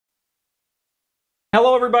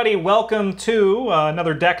Hello, everybody. Welcome to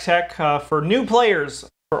another deck tech for new players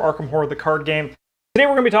for Arkham Horror, the card game. Today,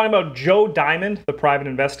 we're going to be talking about Joe Diamond, the private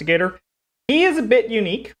investigator. He is a bit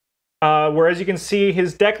unique, whereas you can see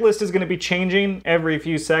his deck list is going to be changing every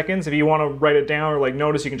few seconds. If you want to write it down or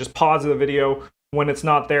notice, you can just pause the video when it's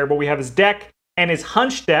not there. But we have his deck and his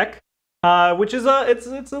hunch deck, which is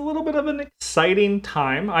it's a little bit of an exciting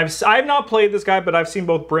time. I've not played this guy, but I've seen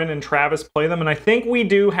both Bryn and Travis play them, and I think we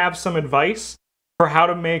do have some advice for how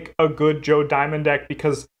to make a good Joe Diamond deck,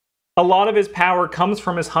 because a lot of his power comes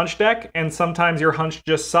from his hunch deck, and sometimes your hunch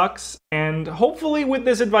just sucks. And hopefully with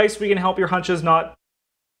this advice, we can help your hunches not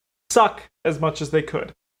suck as much as they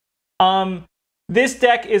could. This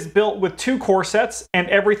deck is built with 2 core sets and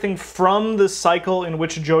everything from the cycle in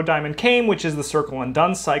which Joe Diamond came, which is the Circle and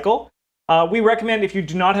Done cycle. We recommend, if you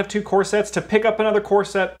do not have 2 core sets, to pick up another core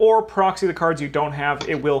set or proxy the cards you don't have.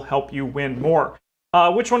 It will help you win more.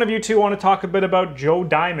 Which one of you two want to talk a bit about Joe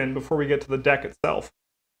Diamond before we get to the deck itself?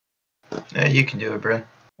 You can do it, Bryn.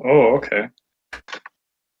 Oh, okay.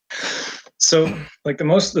 So, the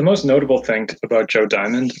most notable thing about Joe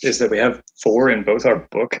Diamond is that we have 4 in both our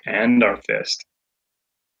book and our fist,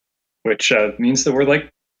 which means that we're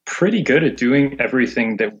pretty good at doing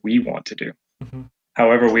everything that we want to do. Mm-hmm.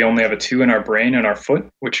 However, we only have a 2 in our brain and our foot,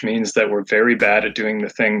 which means that we're very bad at doing the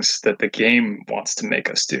things that the game wants to make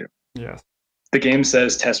us do. Yes. The game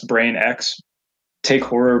says test brain X, take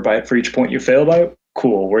horror by for each point you fail by.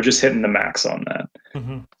 Cool, we're just hitting the max on that.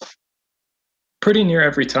 Mm-hmm. Pretty near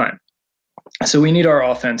every time. So we need our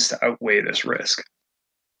offense to outweigh this risk.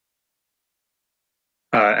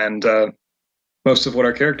 And most of what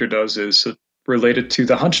our character does is related to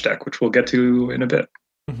the hunch deck, which we'll get to in a bit.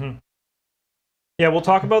 Mm-hmm. Yeah, we'll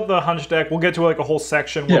talk about the hunch deck. We'll get to a whole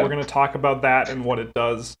section where we're going to talk about that and what it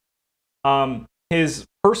does. His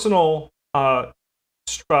personal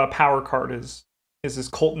power card is his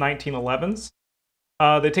Colt 1911s.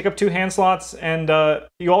 They take up 2 hand slots, and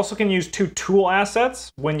you also can use 2 tool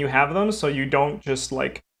assets when you have them, so you don't just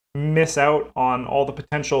miss out on all the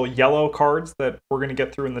potential yellow cards that we're going to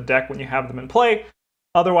get through in the deck when you have them in play.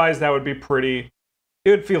 Otherwise, that would be it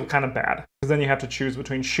would feel kind of bad, because then you have to choose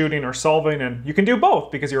between shooting or solving, and you can do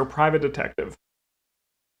both because you're a private detective.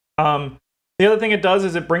 The other thing it does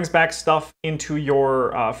is it brings back stuff into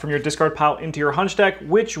your from your discard pile into your hunch deck,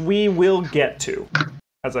 which we will get to,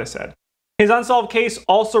 as I said. His unsolved case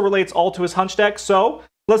also relates all to his hunch deck, so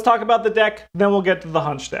let's talk about the deck, then we'll get to the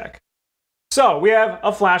hunch deck. So we have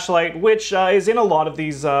a flashlight, which is in a lot of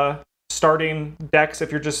these starting decks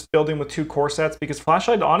if you're just building with 2 core sets, because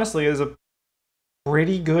flashlight honestly is a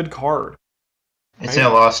pretty good card. It's in a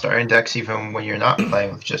lot of starting decks, even when you're not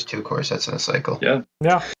playing with just 2 core sets in a cycle. Yeah,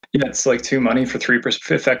 it's 2 money for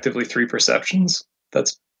effectively 3 perceptions.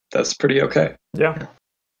 That's pretty okay. Yeah.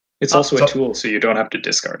 It's also a tool, so you don't have to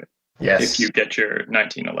discard it. Yes. If you get your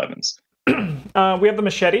 1911s. We have the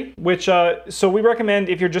machete, which so we recommend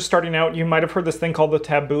if you're just starting out. You might have heard this thing called the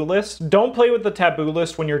taboo list. Don't play with the taboo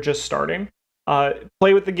list when you're just starting.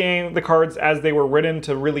 Play with the cards as they were written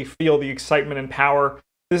to really feel the excitement and power.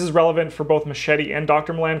 This is relevant for both Machete and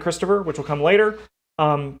Dr. Milan Christopher, which will come later.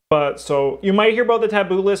 But so you might hear about the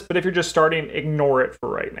taboo list, but if you're just starting, ignore it for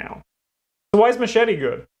right now. So why is Machete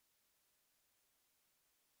good?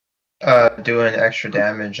 Doing extra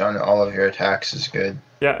damage on all of your attacks is good.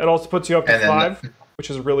 Yeah, it also puts you up to 5, which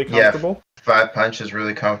is really comfortable. Yeah, 5 punch is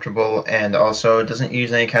really comfortable, and also it doesn't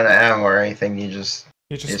use any kind of ammo or anything. You just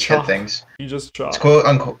hit things. You just chop. It's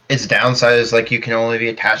cool. Its downside is you can only be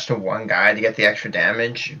attached to one guy to get the extra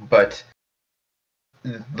damage, but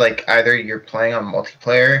either you're playing on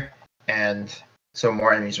multiplayer and so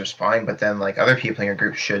more enemies are spawning, but then other people in your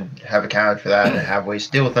group should have accounted for that and have ways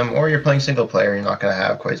to deal with them, or you're playing single player, you're not going to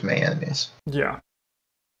have quite as many enemies. Yeah.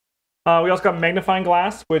 We also got magnifying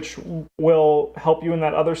glass, which will help you in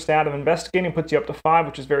that other stat of investigating, puts you up to 5,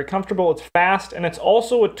 which is very comfortable. It's fast, and it's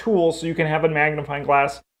also a tool, so you can have a magnifying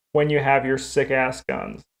glass when you have your sick-ass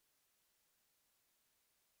guns.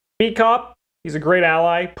 Beat Cop, he's a great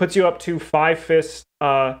ally, puts you up to 5 fists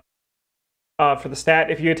for the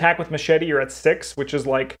stat. If you attack with Machete, you're at 6, which is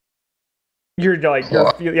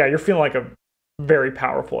you're feeling very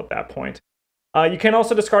powerful at that point. You can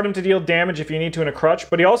also discard him to deal damage if you need to in a crutch,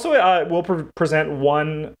 but he also will present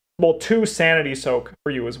 2 sanity soak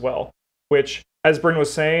for you as well, which, as Bryn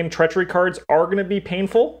was saying, treachery cards are going to be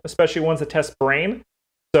painful, especially ones that test brain,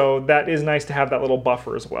 so that is nice to have that little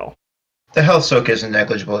buffer as well. The health soak isn't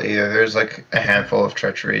negligible either. There's a handful of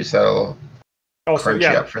treacheries that'll crunch you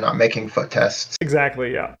up for not making foot tests.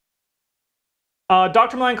 Exactly, yeah.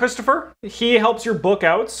 Dr. Milan Christopher, he helps your book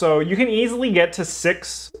out, so you can easily get to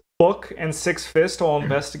 6 book and 6 fist while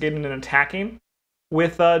investigating and attacking.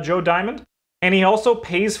 with Joe Diamond. And he also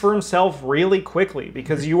pays for himself really quickly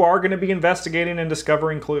because you are going to be investigating and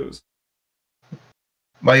discovering clues.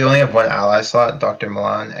 Well, you only have one ally slot, Dr.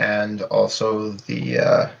 Milan, and also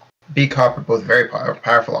the B-Cop are both very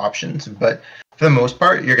powerful options. But for the most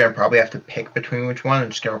part, you're going to probably have to pick between which one.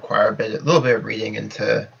 It's going to require a little bit of reading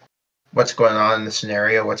into what's going on in the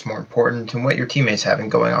scenario, what's more important, and what your teammates having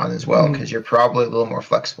going on as well, because you're probably a little more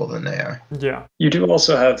flexible than they are. Yeah. You do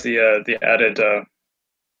also have the added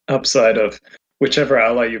upside of whichever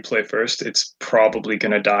ally you play first, it's probably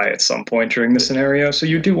going to die at some point during the scenario. So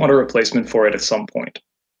you do want a replacement for it at some point.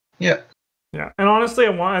 Yeah. Yeah. And honestly, I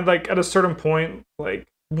want at a certain point,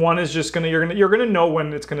 one is just you're gonna know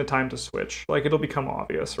when it's gonna time to switch. It'll become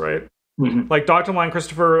obvious, right? Mm-hmm. Dr. Line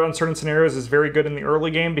Christopher on certain scenarios is very good in the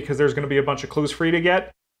early game because there's going to be a bunch of clues for you to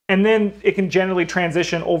get. And then it can generally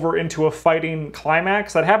transition over into a fighting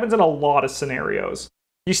climax. That happens in a lot of scenarios.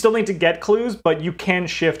 You still need to get clues, but you can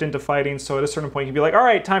shift into fighting. So at a certain point, you can be like, all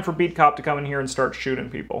right, time for Beat Cop to come in here and start shooting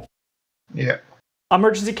people. Yeah.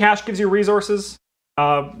 Emergency cash gives you resources,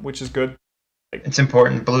 which is good. It's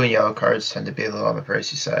important. Blue and yellow cards tend to be a little on the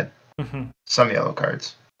pricey side. Mm-hmm. Some yellow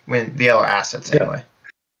cards. The yellow assets, anyway.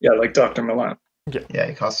 Yeah, like Dr. Milan. Yeah,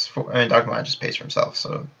 he costs Dr. Milan just pays for himself,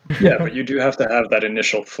 so... Yeah, but you do have to have that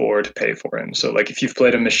initial 4 to pay for him. So, if you've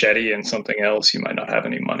played a machete and something else, you might not have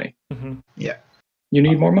any money. Mm-hmm. Yeah. You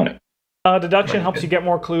need more money. Deduction helps you get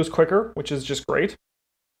more clues quicker, which is just great.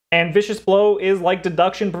 And Vicious Blow is like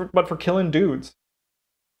deduction, but for killing dudes.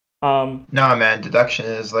 No, man, deduction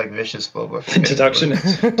is like Vicious Blow, but for deduction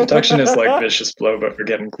is like Vicious Blow, but for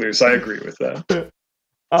getting clues. I agree with that.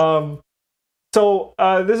 So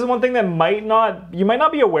this is one thing that you might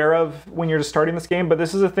not be aware of when you're just starting this game, but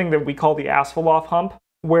this is a thing that we call the Asphalov hump,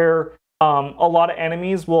 where a lot of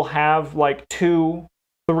enemies will have 2,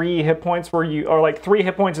 3 hit points, or 3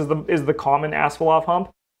 hit points is the common Asphalov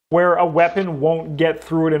hump, where a weapon won't get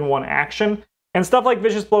through it in one action. And stuff like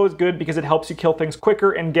Vicious Blow is good because it helps you kill things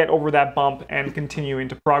quicker and get over that bump and continuing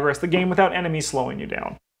to progress the game without enemies slowing you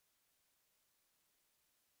down.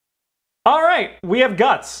 All right, we have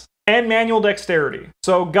Guts and Manual Dexterity.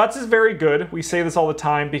 So Guts is very good. We say this all the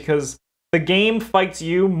time because the game fights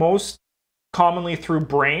you most commonly through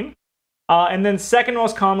brain, and then second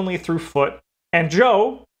most commonly through foot. And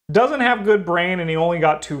Joe doesn't have good brain, and he only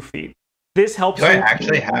got 2 feet. This helps you. Do I you...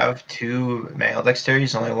 actually have 2 manual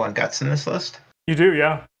dexterities, only 1 guts in this list? You do,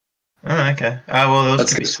 yeah. Oh, okay. Well,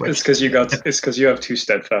 those can be switched. It's because you have 2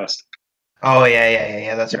 steadfast. Oh,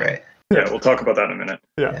 yeah, that's right. Yeah, we'll talk about that in a minute.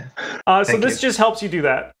 Yeah. So this just helps you do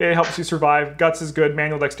that. It helps you survive. Guts is good.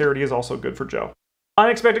 Manual Dexterity is also good for Joe.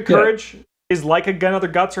 Unexpected Courage is like another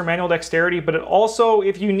Guts or Manual Dexterity, but it also,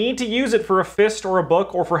 if you need to use it for a fist or a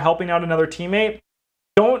book or for helping out another teammate,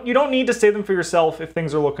 you don't need to save them for yourself if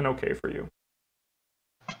things are looking okay for you.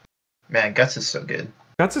 Man, Guts is so good.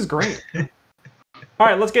 Guts is great. All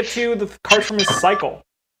right, let's get to the cards from his cycle.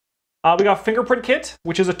 We got Fingerprint Kit,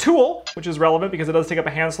 which is a tool, which is relevant because it does take up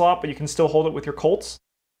a hand slot, but you can still hold it with your Colts.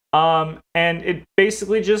 And it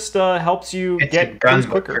basically just helps you get clues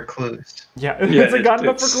quicker. For clues. Yeah, it's a gun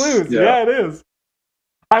but for clues. Yeah, it is.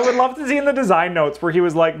 I would love to see in the design notes where he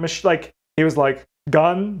was like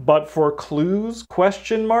gun but for clues ?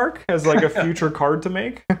 As a future card to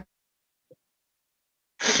make.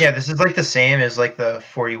 Yeah, this is the same as the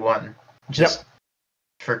 41, just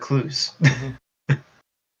for clues.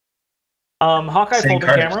 Hawkeye same folding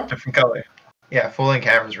card, camera, different color. Yeah, folding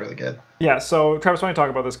camera is really good. Yeah, so Travis, why don't you talk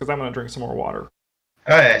about this because I'm going to drink some more water.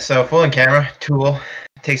 Okay, so folding camera tool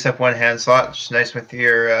takes up 1 hand slot, which is nice with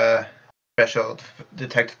your special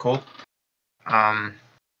detective Colt.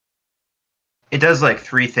 It does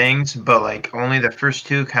 3 things, but only the first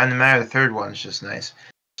 2 kind of matter. The third one's just nice.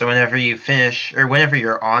 So whenever you finish, or whenever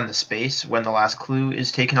you're on the space, when the last clue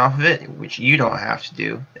is taken off of it, which you don't have to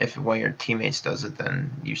do, if one of your teammates does it, then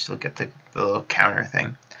you still get the little counter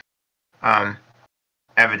thing.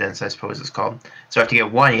 Evidence, I suppose it's called. So after you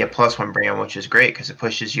get 1, you get +1 brain, which is great because it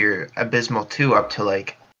pushes your abysmal 2 up to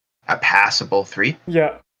a passable 3.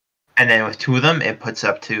 Yeah. And then with 2 of them, it puts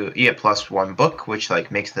up to you get +1 book, which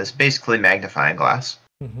makes this basically magnifying glass.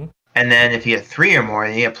 Mm-hmm. And then if you get 3 or more,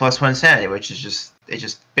 you get +1 sanity, which is just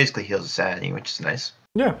basically heals the sanity, which is nice.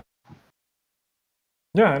 Yeah.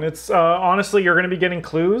 Yeah, and it's honestly you're going to be getting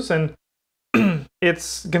clues, and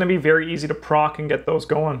it's going to be very easy to proc and get those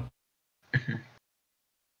going.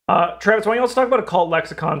 Travis, why don't you also talk about Occult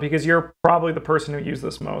Lexicon because you're probably the person who used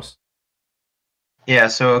this most. Yeah,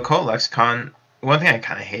 so Occult Lexicon. One thing I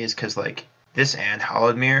kind of hate is because this and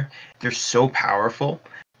Hollowed Mirror, they're so powerful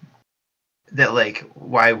that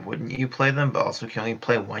why wouldn't you play them? But also you can only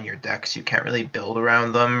play 1 your deck, so you can't really build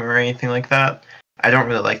around them or anything like that. I don't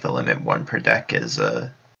really like the limit 1 per deck as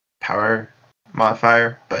a power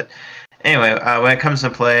modifier, but anyway, when it comes to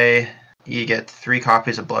play, you get 3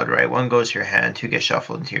 copies of Bloodright. 1 goes to your hand, 2 get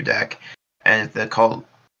shuffled into your deck, and if the Cult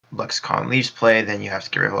Lexicon leaves play, then you have to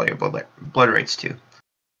get rid of all your Bloodrights too.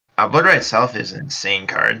 Bloodright itself is an insane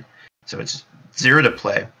card, so it's 0 to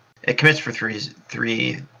play. It commits for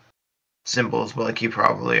 3 symbols, but like you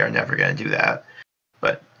probably are never going to do that.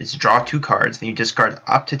 But it's draw 2 cards, then you discard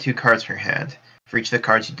up to 2 cards from your hand. For each of the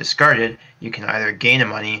cards you discarded, you can either gain a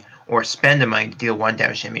money or spend a money to deal 1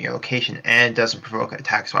 damage to enemy at your location, and it doesn't provoke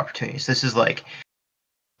attacks of opportunity. So this is like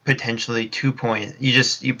potentially 2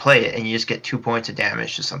 points. You play it and you just get 2 points of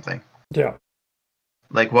damage to something. Yeah.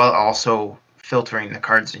 Like while also filtering the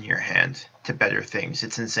cards in your hand to better things.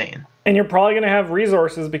 It's insane. And you're probably going to have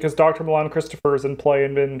resources because Dr. Milan Christopher is in play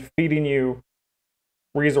and been feeding you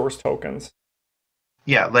resource tokens.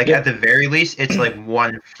 Yeah, like at the very least, it's like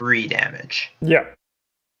 1 free damage. Yeah.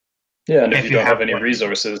 Yeah, and if you don't have any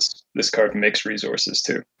resources, this card makes resources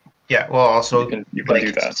too. Yeah, well, also you can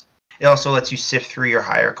do that. It also lets you sift through your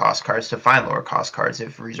higher cost cards to find lower cost cards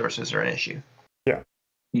if resources are an issue. Yeah.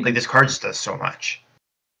 Like this card just does so much.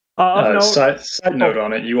 Side note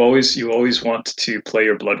on it, you always want to play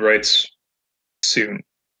your Bloodrights soon.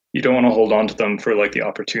 You don't want to hold on to them for like the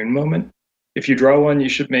opportune moment. If you draw 1, you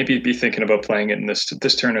should maybe be thinking about playing it in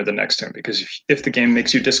this turn or the next turn, because if the game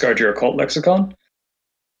makes you discard your Occult Lexicon,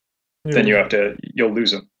 then you'll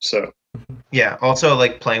lose them. So yeah, also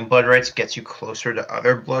like playing Bloodrights gets you closer to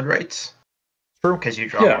other Bloodrights. True, because you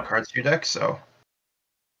draw more cards to your deck. So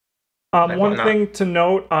one thing to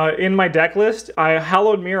note, in my deck list,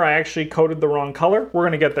 Hallowed Mirror, I actually coded the wrong color. We're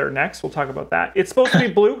going to get there next. We'll talk about that. It's supposed to be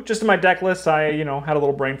blue. Just in my deck list, I had a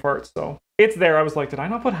little brain fart, so it's there. I was like, did I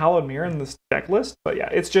not put Hallowed Mirror in this deck list? But yeah,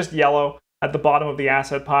 it's just yellow at the bottom of the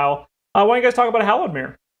asset pile. Why don't you guys talk about Hallowed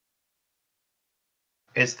Mirror?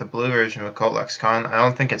 It's the blue version of Occult Lexicon. I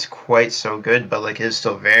don't think it's quite so good, but like it is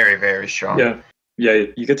still very, very strong. Yeah,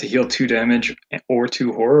 you get to heal 2 damage or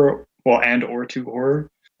 2 horror, or 2 horror.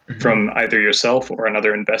 From either yourself or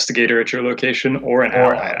another investigator at your location or an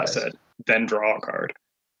ally asset, then draw a card.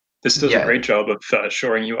 This does a great job of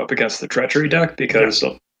shoring you up against the treachery deck because,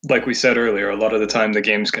 like we said earlier, a lot of the time the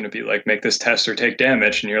game's going to be like, make this test or take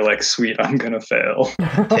damage, and you're like, sweet, I'm going to fail.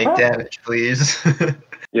 Take damage, please.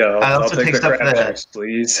 Yeah, I'll take the crap checks,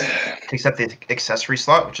 please. Takes up the accessory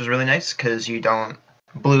slot, which is really nice because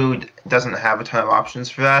blue doesn't have a ton of options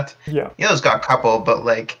for that. Yeah. Yellow's got a couple, but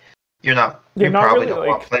like, you probably don't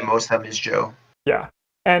want to play most of them as Joe. Yeah.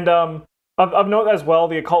 And of note as well,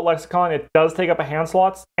 the Occult Lexicon, it does take up a hand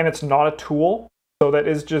slots, and it's not a tool. So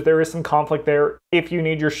there is some conflict there if you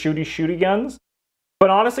need your shooty guns. But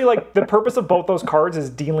honestly, like, the purpose of both those cards is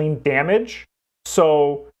dealing damage.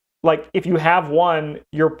 So, like, if you have one,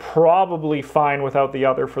 you're probably fine without the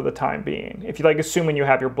other for the time being. If you assuming you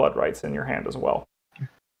have your Bloodrights in your hand as well.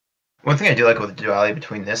 One thing I do like with the duality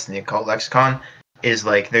between this and the Occult Lexicon is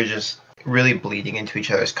like they're just really bleeding into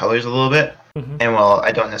each other's colors a little bit. And while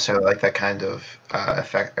I don't necessarily like that kind of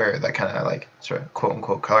effect or that kind of like sort of quote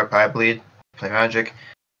unquote color pie bleed, play Magic,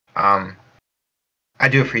 I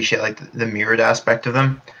do appreciate like the mirrored aspect of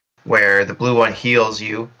them, where the blue one heals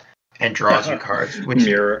you and draws you cards. Which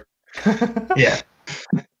mirror. Yeah.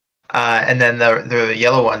 And then the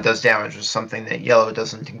yellow one does damage, which is something that yellow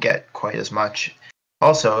doesn't get quite as much.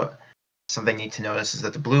 Also, something you need to notice is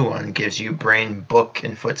that the blue one gives you brain, book,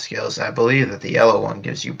 and foot skills, and I believe that the yellow one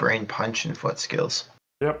gives you brain, punch, and foot skills.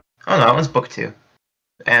 Yep. Oh no, that one's book too.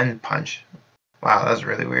 And punch. Wow, that was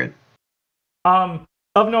really weird.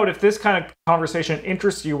 Of note, if this kind of conversation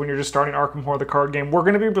interests you when you're just starting Arkham Horror the card game, we're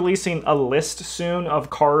going to be releasing a list soon of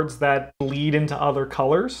cards that bleed into other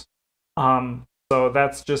colors. So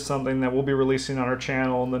that's just something that we'll be releasing on our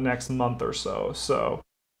channel in the next month or so. So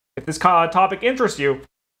if this topic interests you,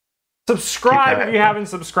 subscribe if you haven't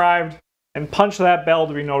subscribed, and punch that bell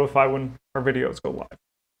to be notified when our videos go live.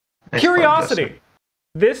 Nice. Curiosity.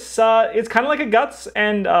 This it's kind of like a Guts,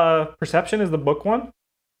 and Perception is the book one.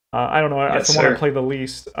 I don't know. That's the one I play the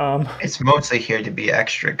least. It's mostly here to be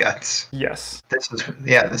extra Guts. Yes. This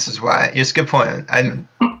is why. It's a good point. I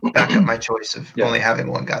back up my choice of only having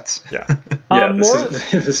 1 Guts. Yeah.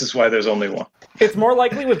 This is why there's only 1. It's more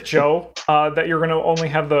likely with Joe that you're going to only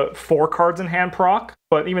have the 4 cards in hand proc,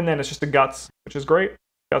 but even then it's just a Guts, which is great.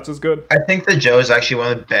 Guts is good. I think that Joe is actually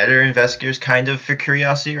one of the better investigators kind of for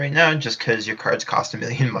Curiosity right now, just because your cards cost $1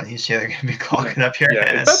 million money, so they're going to be clogging up your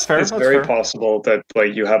hands. That's fair. It's very possible that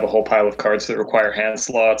like you have a whole pile of cards that require hand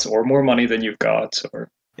slots or more money than you've got, or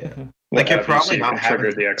like you're probably not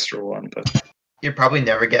trigger the extra one, but you're probably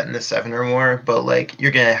never getting the 7 or more, but like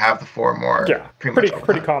you're going to have the 4 or more. Yeah, pretty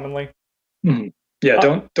commonly. Mm-hmm.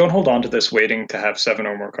 Yeah, don't hold on to this waiting to have 7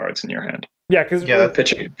 or more cards in your hand. Yeah, because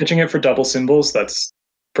pitching it for double symbols, that's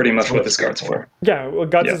pretty much what this card's for. Yeah, well,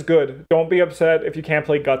 Guts is good. Don't be upset if you can't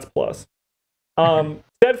play Guts Plus.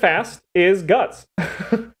 Steadfast is Guts.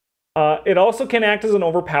 It also can act as an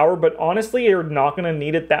overpower, but honestly, you're not going to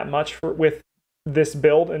need it that much with this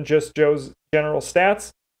build and just Joe's general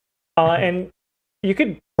stats. And you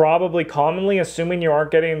could probably commonly, assuming you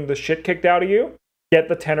aren't getting the shit kicked out of you, get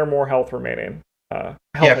the 10 or more health remaining.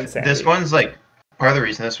 This one's like, part of the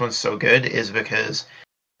reason this one's so good is because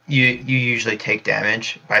you usually take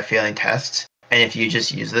damage by failing tests, and if you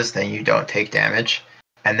just use this, then you don't take damage,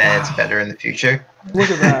 and then it's better in the future. Look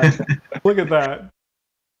at that. Look at that.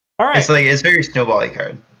 All right. It's very snowball-y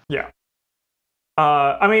card. Yeah.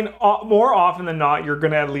 I mean, more often than not, you're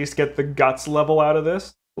going to at least get the Guts level out of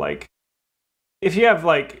this. Like, if you have,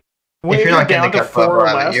 like... If you're not getting the Guts level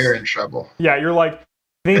out of it, you're in trouble. Yeah, you're like,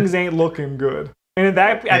 things ain't looking good. And at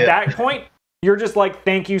that point, you're just like,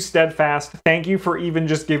 thank you, Steadfast. Thank you for even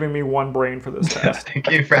just giving me one brain for this test.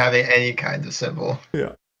 Thank you for having any kind of symbol.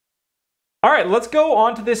 Yeah. All right, let's go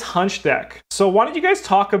on to this hunch deck. So why don't you guys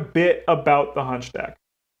talk a bit about the hunch deck?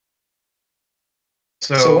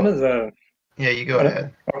 So one of the... Yeah, you go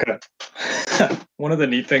ahead. Okay. One of the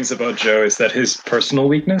neat things about Joe is that his personal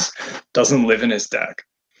weakness doesn't live in his deck.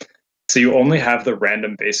 So you only have the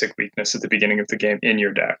random basic weakness at the beginning of the game in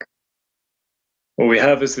your deck. What we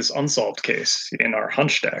have is this unsolved case in our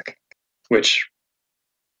hunch deck, which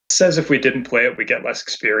says if we didn't play it, we get less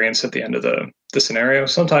experience at the end of the scenario.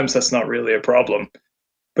 Sometimes that's not really a problem.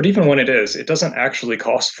 But even when it is, it doesn't actually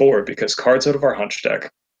cost 4 because cards out of our hunch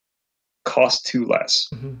deck cost 2 less.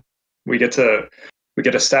 Mm-hmm. We get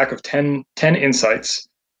a stack of 10 insights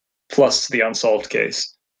plus the unsolved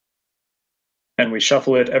case. And we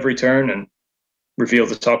shuffle it every turn and reveal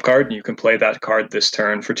the top card, and you can play that card this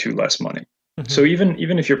turn for 2 less money. Mm-hmm. So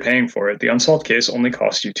even if you're paying for it, the unsolved case only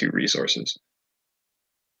costs you 2 resources.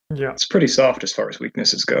 Yeah. It's pretty soft as far as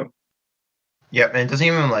weaknesses go. Yep, and it doesn't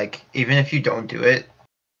even if you don't do it,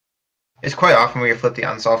 it's quite often where you flip the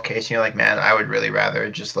unsolved case and you're like, man, I would really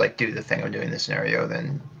rather just like do the thing I'm doing in this scenario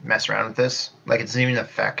than mess around with this. Like, it doesn't even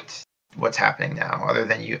affect what's happening now, other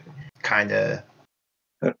than you kind of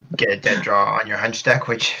get a dead draw on your hunch deck,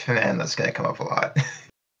 which, man, that's going to come up a lot.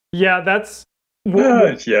 Yeah, that's...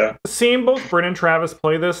 yeah. Seeing both Bryn and Travis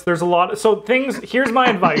play this, there's a lot... Here's my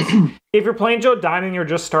advice. If you're playing Joe Diamond and you're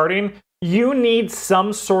just starting, you need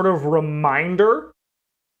some sort of reminder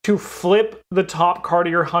to flip the top card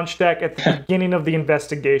of your hunch deck at the beginning of the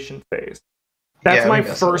investigation phase. That's my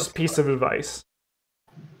first piece of advice.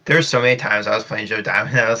 There's so many times I was playing Joe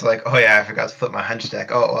Diamond and I was like, oh yeah, I forgot to flip my hunch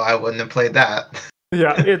deck. Oh, well, I wouldn't have played that.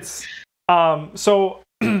 Yeah, it's... So,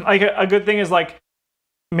 like, a good thing is, like,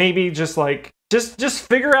 maybe just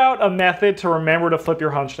figure out a method to remember to flip your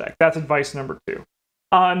hunch deck. That's advice number 2.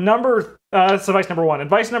 That's advice number 1.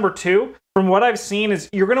 Advice number 2, from what I've seen, is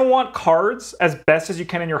you're going to want cards as best as you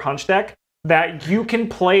can in your hunch deck that you can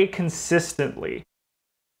play consistently.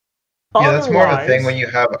 Yeah, that's more of a thing when you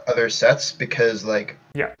have other sets, because, like,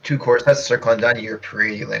 2 core sets circling down, you're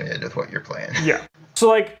pretty limited with what you're playing. Yeah. So,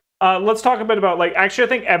 like, let's talk a bit about, like, actually I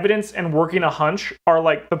think evidence and working a hunch are,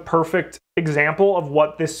 like, the perfect example of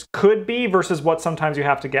what this could be versus what sometimes you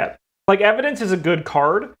have to get. Like, evidence is a good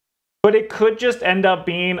card, but it could just end up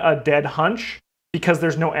being a dead hunch because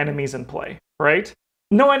there's no enemies in play, right?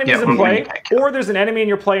 No enemies in play, or there's an enemy in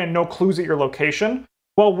your play and no clues at your location.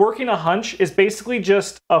 While working a hunch is basically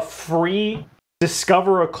just a free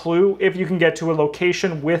discover a clue if you can get to a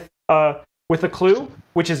location with a clue,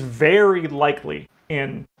 which is very likely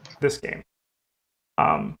in this game.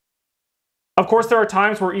 Of course, there are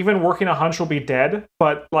times where even working a hunch will be dead,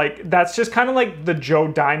 but like that's just kind of like the Joe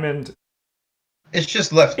Diamond. It's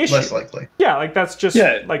just less likely. Yeah, like that's just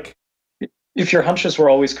like. If your hunches were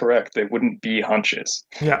always correct, they wouldn't be hunches.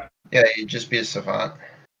 Yeah. Yeah, you'd just be a savant.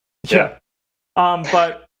 Yeah.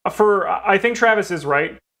 But I think Travis is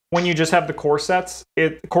right. When you just have the core sets,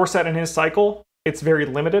 core set in his cycle, it's very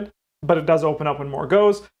limited, but it does open up when more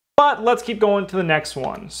goes. But let's keep going to the next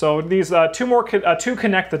one. So these two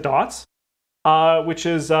connect the dots, which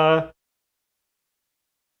is also,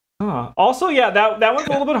 yeah, that one's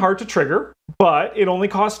a little bit hard to trigger, but it only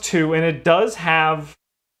costs 2, and it does have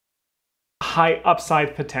high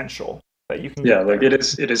upside potential that you can get like there.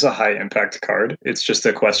 it is a high impact card. It's just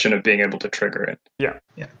a question of being able to trigger it. Yeah.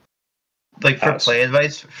 Like, for play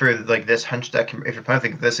advice for like this hunch deck, if you're playing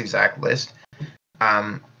like this exact list,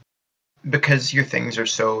 because your things are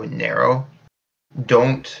so narrow,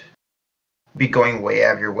 don't be going way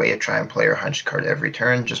out of your way to try and play your hunch card every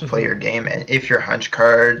turn. Just play your game, and if your hunch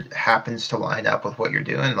card happens to line up with what you're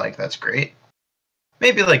doing, like, that's great.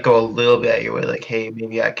 maybe like go a little bit at your way, like, hey,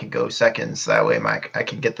 maybe I can go seconds. That way I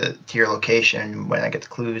can get to your location. When I get the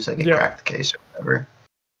clues, I can crack the case or whatever.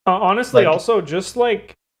 Honestly, also, just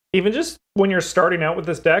like, even just when you're starting out with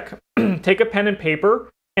this deck, take a pen and paper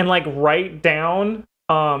and like write down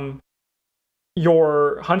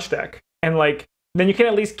your hunch deck. And like, then you can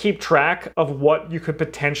at least keep track of what you could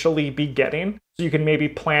potentially be getting. So you can maybe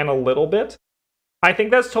plan a little bit. I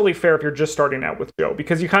think that's totally fair if you're just starting out with Joe,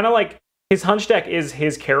 because you kind of like, his hunch deck is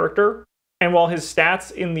his character. And while his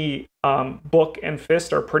stats in the book and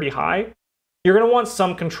fist are pretty high, you're going to want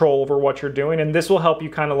some control over what you're doing, and this will help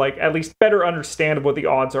you kind of like at least better understand what the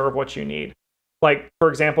odds are of what you need. Like, for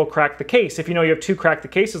example, crack the case. If you know you have 2 crack the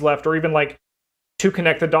cases left, or even like 2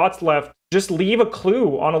 connect the dots left, just leave a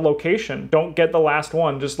clue on a location. Don't get the last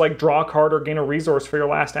one. Just like draw a card or gain a resource for your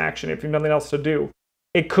last action if you have nothing else to do.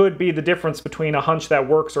 It could be the difference between a hunch that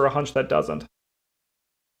works or a hunch that doesn't.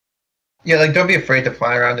 Yeah, like, don't be afraid to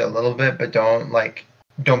fly around it a little bit, but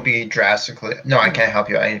don't be drastically. No, I can't help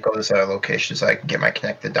you. I need to go to this other location so I can get my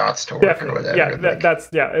connect the dots to work. Definitely. Or whatever.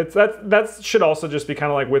 Yeah, that should also just be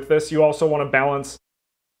kind of like with this. You also want to balance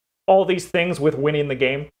all these things with winning the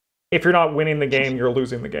game. If you're not winning the game, you're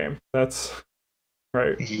losing the game. That's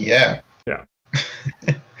right. Yeah. Yeah.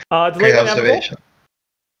 Great observation.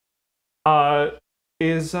 I'm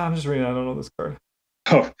just reading. I don't know this card.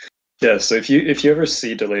 Oh. Yeah, so if you ever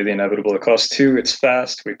see Delay the Inevitable, it costs 2, it's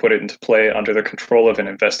fast, we put it into play under the control of an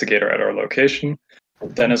investigator at our location.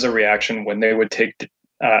 Then as a reaction, when they would take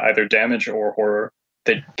either damage or horror,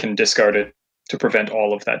 they can discard it to prevent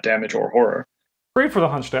all of that damage or horror. Great for the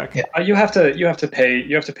hunch deck. Yeah. You have to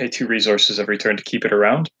pay 2 resources every turn to keep it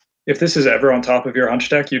around. If this is ever on top of your hunch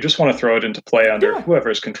deck, you just want to throw it into play under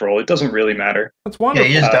whoever's control. It doesn't really matter. That's wonderful.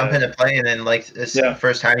 Yeah, you just dump it into play, and then like this the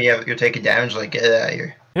first time you're taking damage, like get it out of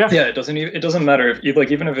here. Yeah, it doesn't matter if you,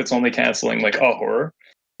 like, even if it's only canceling like a horror.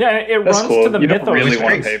 Yeah, it runs cool. to the you mythos. You don't really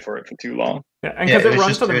want to pay for it for too long. Yeah, and because it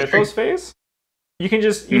runs to the mythos phase, you can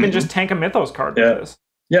just even just tank a mythos card with this.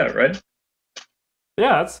 Yeah, right.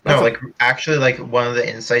 Yeah, that's actually like one of the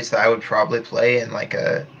insights that I would probably play in like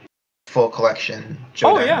a full collection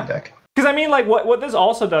Joe Diamond deck. Because I mean, like what this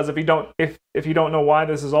also does, if you don't know why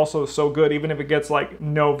this is also so good, even if it gets like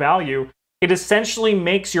no value, it essentially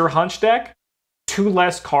makes your hunch deck 2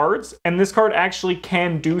 less cards, and this card actually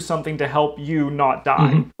can do something to help you not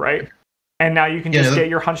die, right? And now you can just get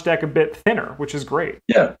your hunch deck a bit thinner, which is great.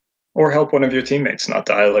 Yeah, or help one of your teammates not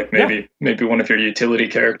die. Like maybe one of your utility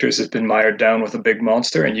characters has been mired down with a big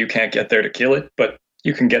monster, and you can't get there to kill it, but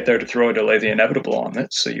you can get there to throw a Delay the Inevitable on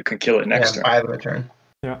it, so you can kill it next turn. Either turn.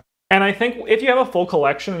 Yeah, and I think if you have a full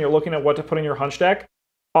collection and you're looking at what to put in your hunch deck,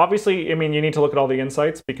 obviously, I mean, you need to look at all the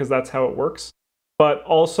insights because that's how it works. But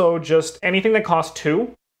also just anything that costs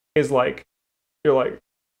 2 is like, you're like,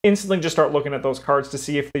 instantly just start looking at those cards to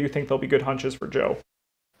see if you think they'll be good hunches for Joe.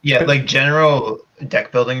 Yeah, like general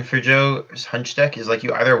deck building for Joe's hunch deck is like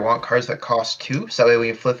you either want cards that cost 2, so that way when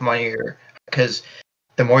you flip them on your, because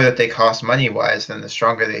the more that they cost money-wise, then the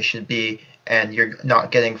stronger they should be, and you're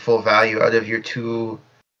not getting full value out of your 2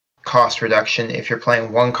 cost reduction if you're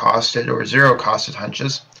playing 1 costed or 0 costed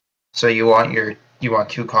hunches. So you want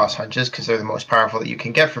 2 cost hunches because they're the most powerful that you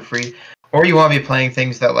can get for free, or you want to be playing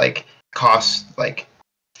things that like cost like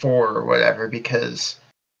 4 or whatever, because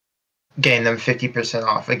getting them 50%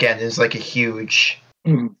 off again is like a huge.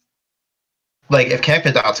 Like if Connect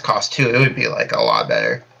the Dots cost 2, it would be like a lot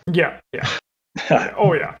better. Yeah.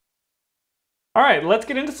 Oh yeah. All right, let's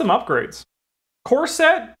get into some upgrades. Core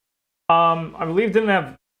set, I believe didn't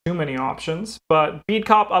have too many options, but Beat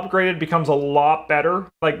Cop upgraded becomes a lot better.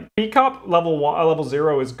 Like Beat Cop level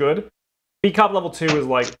 0 is good. Beat Cop level 2 is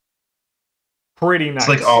like pretty nice. It's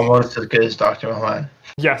like almost as good as Dr. Milan.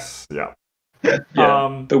 Yes, yeah. Yeah.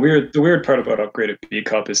 The weird part about upgraded Beat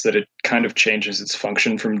Cop is that it kind of changes its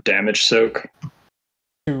function from damage soak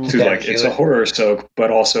to like it's a horror soak, but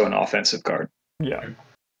also an offensive card. Yeah.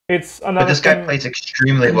 It's another. But this guy plays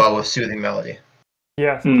extremely well with Soothing Melody.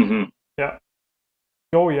 Yes. Yeah.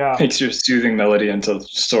 Oh yeah. Makes your Soothing Melody into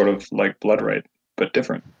sort of like Blood Right, but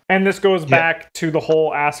different. And this goes back to the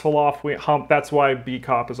whole Asphalov hump. That's why Beat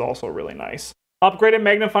Cop is also really nice. Upgraded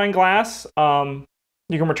Magnifying Glass.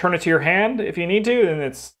 You can return it to your hand if you need to, and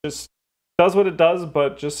it's just does what it does,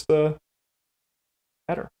 but just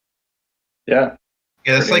better. Yeah.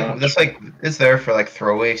 Yeah, that's like it's there for like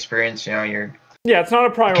throwaway experience. You know, it's not a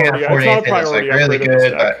priority. Can't afford anything that's like really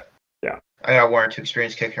good, but yeah, I got 1 or 2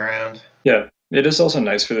 experience kicking around. Yeah, it is also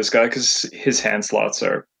nice for this guy because his hand slots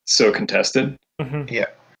are so contested. Yeah.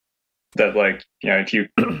 That, like, if you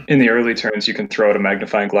in the early turns you can throw out a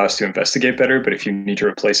magnifying glass to investigate better, but if you need to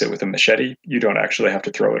replace it with a machete, you don't actually have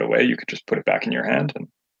to throw it away. You could just put it back in your hand.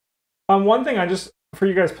 And one thing for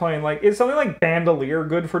you guys playing, like, is something like Bandolier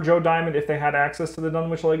good for Joe Diamond if they had access to the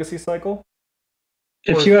Dunwich Legacy cycle?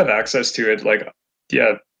 If you have access to it, like,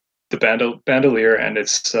 yeah, the Bandolier and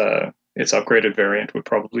its upgraded variant would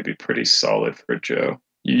probably be pretty solid for Joe.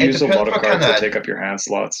 You use a lot of cards that take up your hand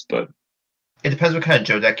slots, but it depends what kind of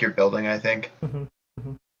Joe deck you're building, I think.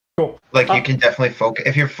 Cool. Like, you can definitely focus,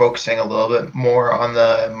 if you're focusing a little bit more on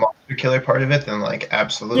the monster killer part of it, then, like,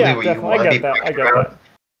 absolutely, Yeah, where definitely. you want to be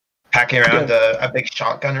packing around a big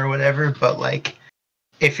shotgun or whatever, but, like,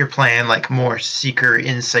 if you're playing, like, more Seeker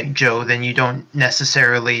Insight Joe, then you don't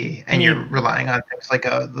necessarily, and you're relying on things like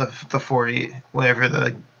the 40, whatever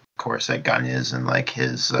the Corset gun is, and, like,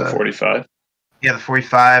 his... the 45. Yeah, the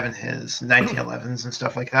 45 and his 1911s and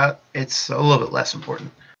stuff like that. It's a little bit less important.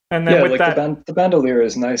 And then with like the Bandolier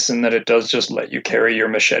is nice in that it does just let you carry your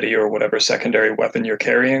machete or whatever secondary weapon you're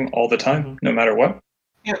carrying all the time, no matter what.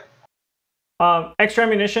 Yeah. Extra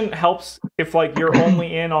ammunition helps if, like, you're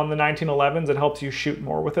only in on the 1911s. It helps you shoot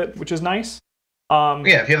more with it, which is nice.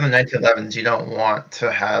 Yeah, if you have the 1911s, you don't want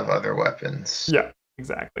to have other weapons. Yeah,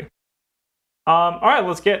 exactly. All right,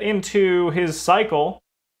 let's get into his cycle.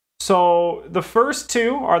 So the first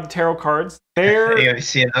two are the tarot cards. You're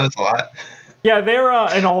seeing those a lot. Yeah, they're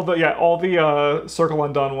and all the Circle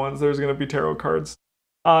Undone ones. There's gonna be tarot cards.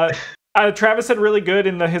 Travis said really good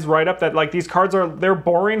in his write up that, like, these cards they're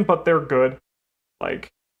boring but they're good.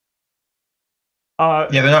 Like, yeah,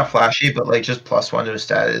 they're not flashy, but, like, just +1 to a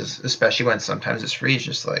stat is, especially when sometimes it's free, is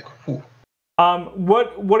just like, whew.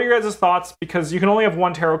 What are your guys' thoughts? Because you can only have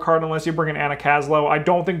one tarot card unless you bring an Anna Caslow. I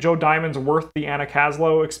don't think Joe Diamond's worth the Anna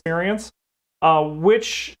Caslow experience.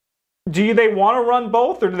 Which they want to run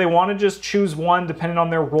both, or do they want to just choose one depending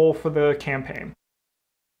on their role for the campaign?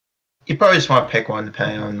 You probably just want to pick one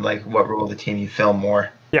depending on, like, what role of the team you fill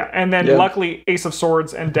more. Yeah, and then luckily Ace of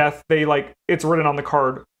Swords and Death, it's written on the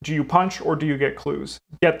card. Do you punch or do you get clues?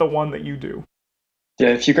 Get the one that you do.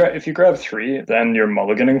 Yeah, if you grab 3, then you're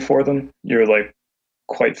mulliganing for them. You're, like,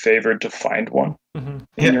 quite favored to find one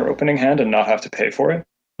in your opening hand and not have to pay for it.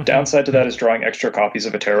 Downside to that is drawing extra copies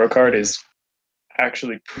of a tarot card is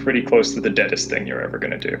actually pretty close to the deadest thing you're ever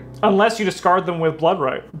going to do. Unless you discard them with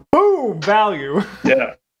Bloodright. Boom! Value!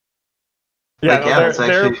 Yeah.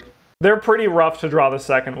 They're pretty rough to draw the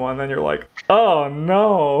second one. Then you're like, oh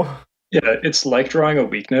no. Yeah, it's like drawing a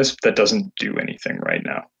weakness that doesn't do anything right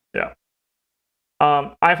now. Yeah.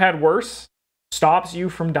 I've had worse. Stops you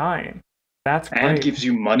from dying. That's great. And gives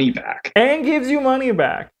you money back.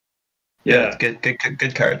 Yeah,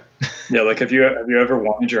 good card. Yeah, like, have you ever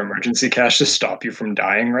wanted your emergency cash to stop you from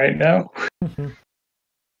dying right now?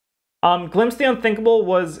 Glimpse the Unthinkable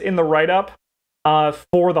was in the write-up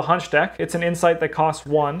for the Hunch deck. It's an insight that costs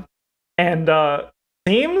 1. And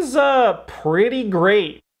seems pretty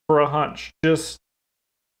great for a Hunch. Just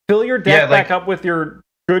fill your deck back up with your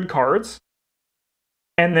good cards,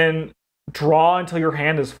 and then draw until your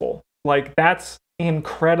hand is full. Like, that's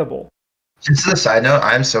incredible. Just as a side note,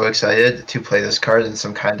 I'm so excited to play this card in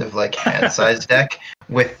some kind of, like, hand-sized deck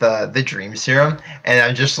with the Dream Serum, and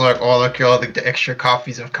I'm just like, oh, look at all the extra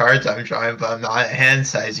copies of cards I'm drawing, but I'm not at hand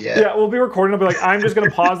size yet. Yeah, we'll be recording. I'll be like, I'm just going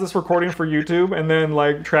to pause this recording for YouTube, and then,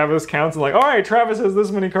 like, Travis counts and, like, all right, Travis has this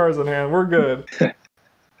many cards in hand. We're good.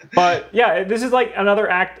 But, yeah, this is, like, another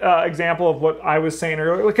example of what I was saying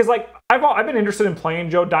earlier. Because, like, I've been interested in playing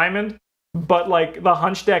Joe Diamond, but, like, the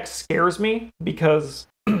Hunch deck scares me because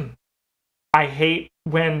I hate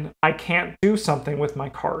when I can't do something with my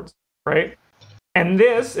cards, right? And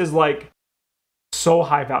this is, like, so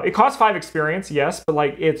high value. It costs 5 experience, yes, but,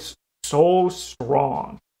 like, it's so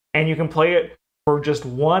strong. And you can play it for just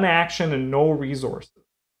 1 action and no resources.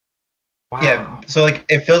 Wow. Yeah, so, like,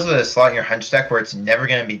 it fills with a slot in your Hunch deck where it's never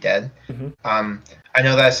going to be dead. I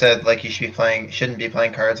know that I said, like, you shouldn't be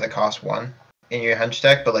playing cards that cost 1 in your Hunch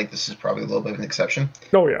deck, but, like, this is probably a little bit of an exception.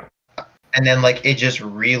 Oh, yeah. And then, like, it just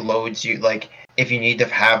reloads you. Like, if you need a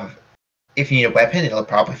weapon, it'll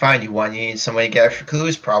probably find you one. You need some way to get extra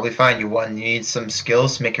clues, probably find you one. You need some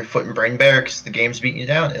skills to make your foot and brain better because the game's beating you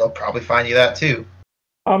down, it'll probably find you that too.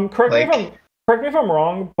 Correct me if I'm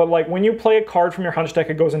wrong, but, like, when you play a card from your Hunch deck,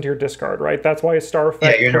 it goes into your discard, right? That's why a star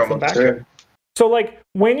effect puts them back. So, like,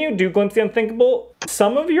 when you do Glimpse the Unthinkable,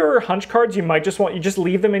 some of your Hunch cards you just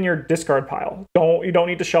leave them in your discard pile. You don't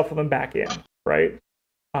need to shuffle them back in, right?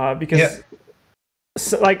 Because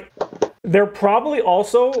like, they're probably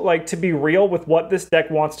also, like, to be real with what this deck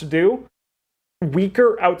wants to do,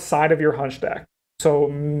 weaker outside of your Hunch deck. So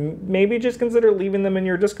maybe just consider leaving them in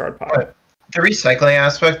your discard pile. The recycling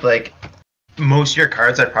aspect, like most of your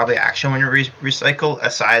cards, I'd probably action when you recycle,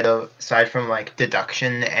 aside from like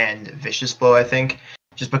deduction and vicious blow. I think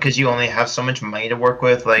just because you only have so much money to work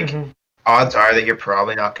with, like odds are that you're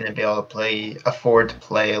probably not going to be able to afford to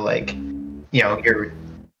play like your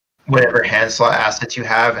whatever hand slot assets you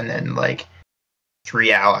have, and then like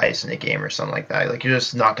 3 allies in a game or something like that. Like you're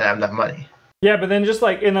just not going to have enough money. Yeah, but then just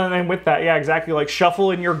like and then with that, yeah, exactly. Like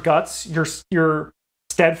shuffle in your guts, your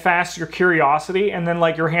steadfast, your curiosity, and then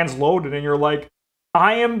like your hand's loaded, and you're like,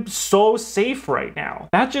 I am so safe right now.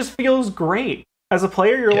 That just feels great. As a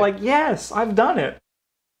player, you're like, yes, I've done it.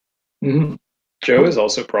 Mm-hmm. Joe is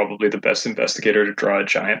also probably the best investigator to draw a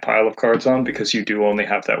giant pile of cards on because you do only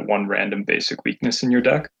have that one random basic weakness in your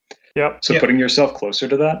deck. Yep. So putting yourself closer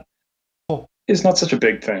to that is not such a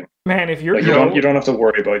big thing. Man, if you're you don't have to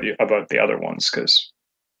worry about the other ones because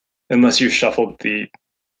unless you shuffled the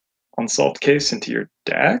unsolved case into your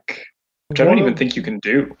deck, which I don't even think you can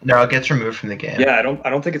do. No, it gets removed from the game. Yeah, I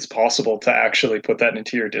don't think it's possible to actually put that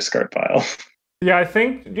into your discard pile. Yeah, I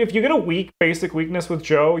think if you get a basic weakness with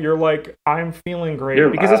Joe, you're like, I'm feeling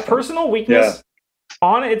great. Because his personal weakness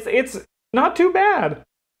on it's not too bad.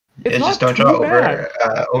 It's just don't draw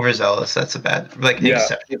overzealous. That's a bad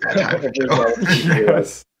exceptionally bad time for Joe.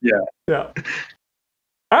 Yes. Yeah.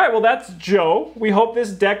 All right, well, that's Joe. We hope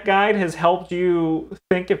this deck guide has helped you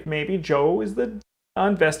think if maybe Joe is the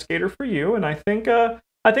investigator for you. And I think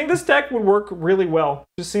this deck would work really well.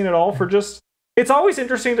 Just seeing it all for just... It's always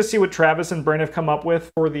interesting to see what Travis and Bryn have come up with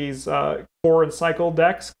for these core and cycle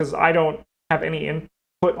decks, because I don't have any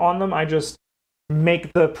input on them. I just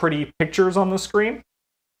make the pretty pictures on the screen.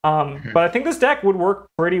 But I think this deck would work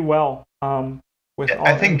pretty well.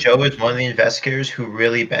 I think Joe is one of the investigators who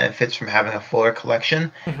really benefits from having a fuller collection.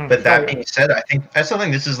 But that being said, I still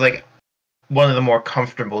think this is like one of the more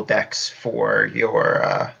comfortable decks for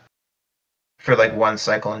your for like 1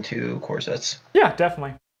 cycle and 2 core sets. Yeah,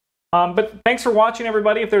 definitely. But thanks for watching,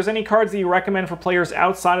 everybody. If there's any cards that you recommend for players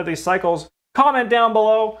outside of these cycles, comment down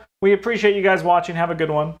below. We appreciate you guys watching. Have a good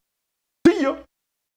one.